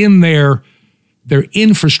 It's in their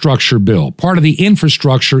infrastructure bill. Part of the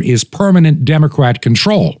infrastructure is permanent Democrat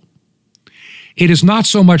control. It is not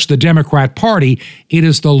so much the Democrat Party, it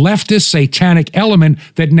is the leftist satanic element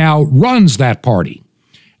that now runs that party.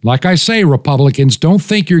 Like I say, Republicans, don't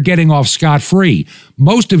think you're getting off scot-free.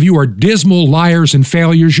 Most of you are dismal liars and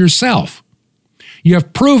failures yourself. You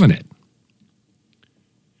have proven it.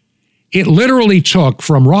 It literally took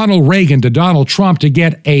from Ronald Reagan to Donald Trump to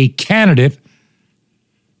get a candidate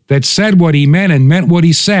that said what he meant and meant what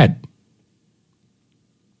he said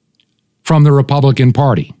from the Republican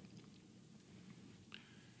Party.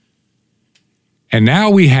 And now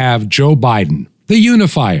we have Joe Biden, the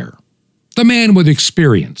unifier, the man with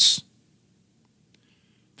experience,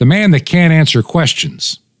 the man that can't answer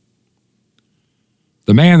questions,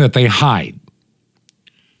 the man that they hide,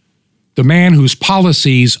 the man whose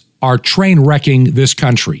policies are train wrecking this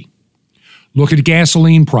country. Look at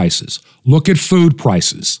gasoline prices. Look at food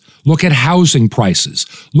prices. Look at housing prices.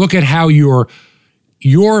 Look at how your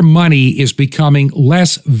money is becoming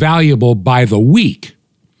less valuable by the week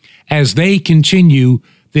as they continue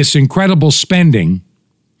this incredible spending.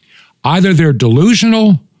 Either they're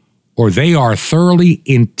delusional or they are thoroughly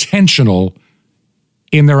intentional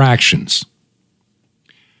in their actions.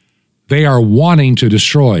 They are wanting to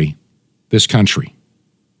destroy this country.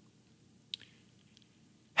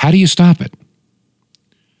 How do you stop it?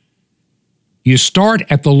 You start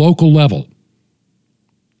at the local level.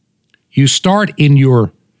 You start in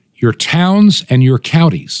your towns and your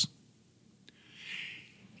counties.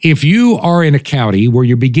 If you are in a county where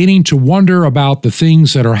you're beginning to wonder about the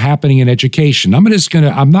things that are happening in education,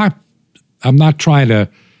 I'm not trying to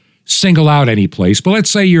single out any place, but let's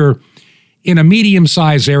say you're in a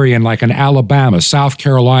medium-sized area in like an Alabama, South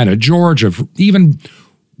Carolina, Georgia, even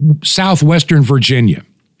southwestern Virginia.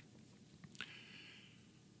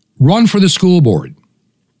 Run for the school board.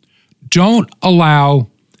 Don't allow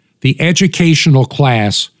the educational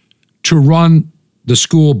class to run the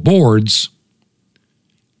school boards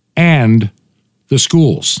and the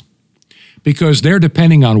schools. because they're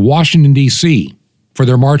depending on Washington, D.C. for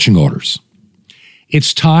their marching orders.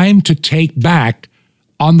 It's time to take back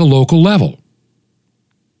on the local level.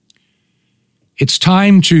 It's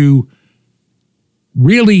time to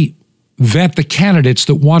really vet the candidates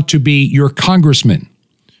that want to be your congressman.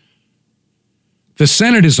 The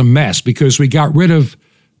Senate is a mess because we got rid of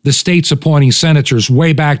the states appointing senators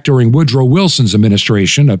way back during Woodrow Wilson's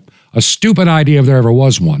administration, a stupid idea if there ever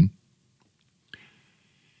was one.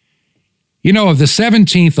 You know, if the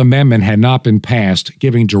 17th Amendment had not been passed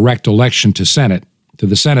giving direct election to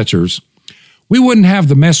the senators, we wouldn't have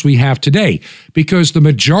the mess we have today because the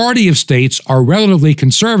majority of states are relatively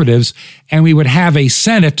conservatives and we would have a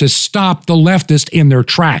Senate to stop the leftists in their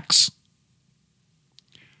tracks.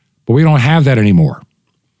 But we don't have that anymore.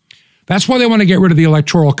 That's why they want to get rid of the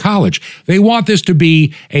Electoral College. They want this to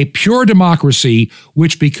be a pure democracy,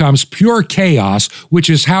 which becomes pure chaos, which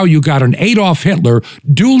is how you got an Adolf Hitler,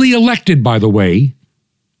 duly elected, by the way.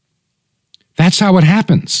 That's how it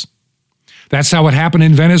happens. That's how it happened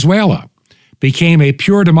in Venezuela. Became a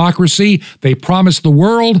pure democracy. They promised the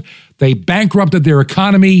world. They bankrupted their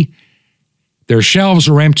economy. Their shelves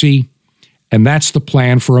are empty. And that's the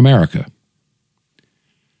plan for America.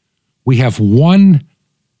 We have one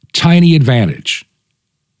tiny advantage,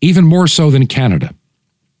 even more so than Canada,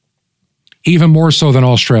 even more so than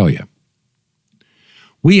Australia.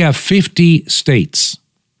 We have 50 states,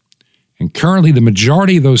 and currently the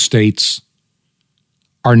majority of those states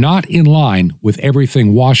are not in line with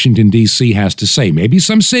everything Washington, D.C. has to say. Maybe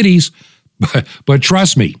some cities, but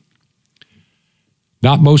trust me,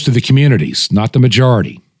 not most of the communities, not the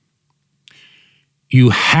majority. You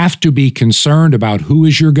have to be concerned about who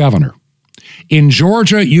is your governor. In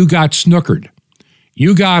Georgia, you got snookered.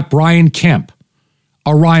 You got Brian Kemp,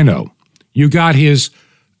 a rhino. You got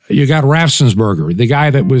Raffensperger, the guy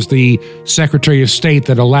that was the Secretary of State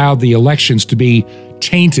that allowed the elections to be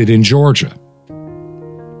tainted in Georgia.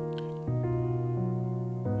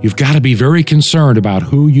 You've got to be very concerned about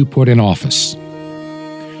who you put in office.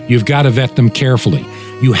 You've got to vet them carefully.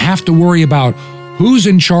 You have to worry about who's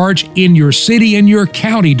in charge in your city and your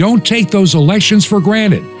county. Don't take those elections for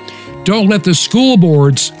granted. Don't let the school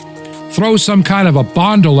boards throw some kind of a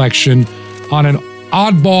bond election on an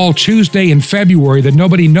oddball Tuesday in February that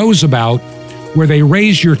nobody knows about, where they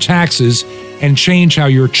raise your taxes and change how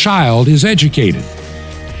your child is educated.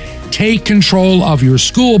 Take control of your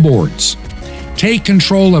school boards. Take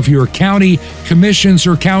control of your county commissions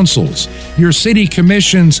or councils, your city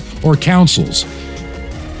commissions or councils.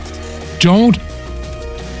 Don't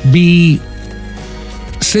be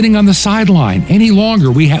sitting on the sideline any longer.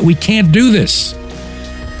 We can't do this.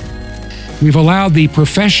 We've allowed the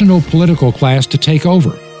professional political class to take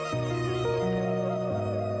over.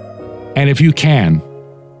 And if you can,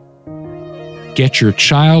 get your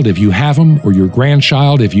child, if you have them, or your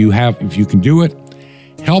grandchild, if you can do it,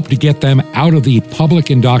 help to get them out of the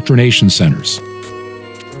public indoctrination centers.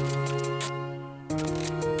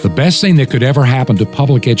 The best thing that could ever happen to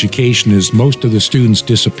public education is most of the students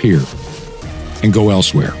disappear and go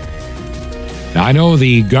elsewhere. Now, I know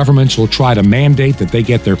the governments will try to mandate that they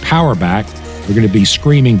get their power back. They're going to be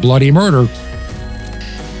screaming bloody murder.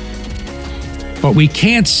 But we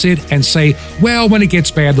can't sit and say, well, when it gets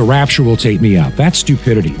bad, the rapture will take me out. That's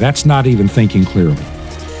stupidity. That's not even thinking clearly.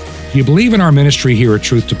 Do you believe in our ministry here at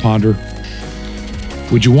Truth to Ponder?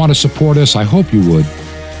 Would you want to support us? I hope you would.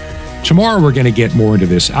 Tomorrow we're going to get more into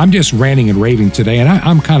this. I'm just ranting and raving today, and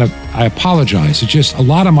I apologize. It's just a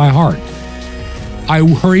lot on my heart. I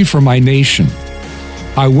worry for my nation.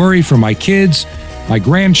 I worry for my kids, my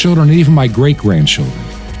grandchildren, and even my great-grandchildren.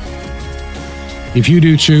 If you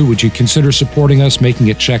do too, would you consider supporting us, making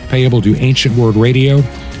a check payable to Ancient Word Radio?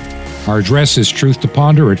 Our address is Truth to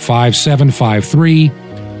Ponder at 5753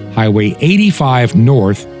 Highway 85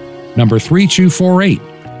 North, number 3248.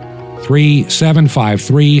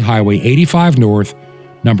 3753 Highway 85 North,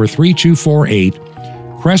 number 3248,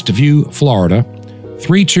 Crestview, Florida,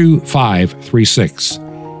 32536.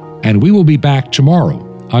 And we will be back tomorrow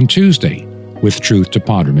on Tuesday with Truth to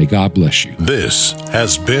Ponder. May God bless you. This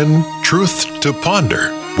has been Truth to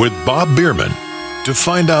Ponder with Bob Bierman. To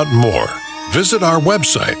find out more, visit our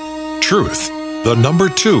website,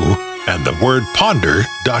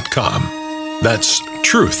 truth2ponder.com. That's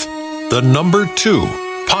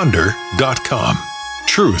truth2ponder.com.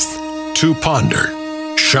 Truth to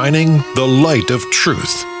Ponder, shining the light of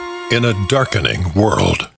truth in a darkening world.